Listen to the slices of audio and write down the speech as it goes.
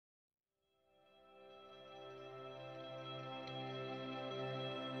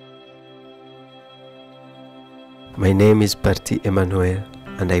My name is Emmanuel,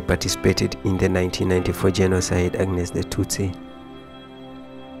 and I participated in the 1994 genocide against the Tutsi.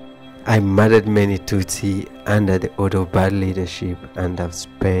 I murdered many Tutsi under the order of bad leadership and have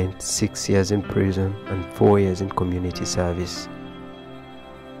spent 6 years in prison and 4 years in community service.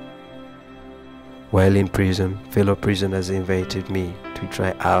 While in prison, fellow prisoners invited me to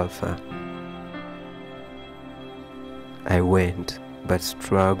try Alpha. I went, but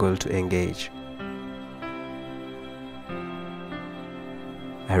struggled to engage.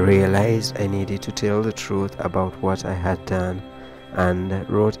 I realized I needed to tell the truth about what I had done and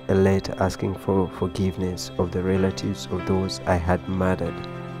wrote a letter asking for forgiveness of the relatives of those I had murdered.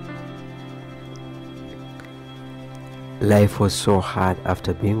 Life was so hard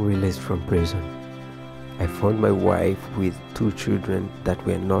after being released from prison. I found my wife with 2 children that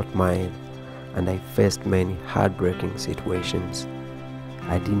were not mine, and I faced many heartbreaking situations.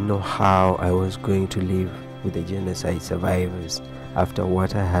 I didn't know how I was going to live with the genocide survivors after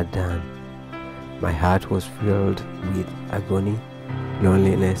what I had done. My heart was filled with agony,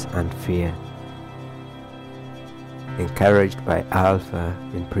 loneliness, and fear. Encouraged by Alpha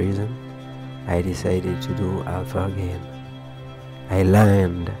in prison, I decided to do Alpha again. I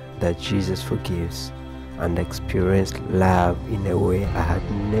learned that Jesus forgives and experienced love in a way I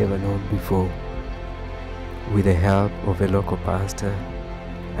had never known before. With the help of a local pastor,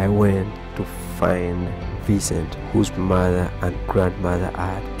 I went to find Vincent, whose mother and grandmother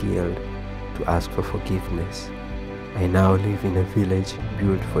I had killed, to ask for forgiveness. I now live in a village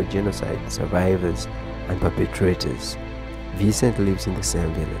built for genocide survivors and perpetrators. Vincent lives in the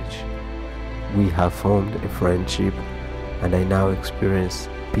same village. We have formed a friendship, and I now experience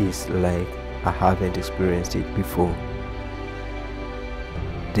peace like I haven't experienced it before.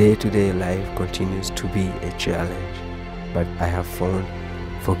 Day-to-day life continues to be a challenge, but I have found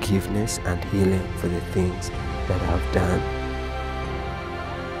forgiveness and healing for the things that I have done.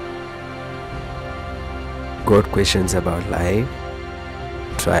 Got questions about life?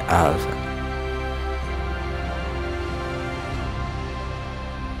 Try Alpha.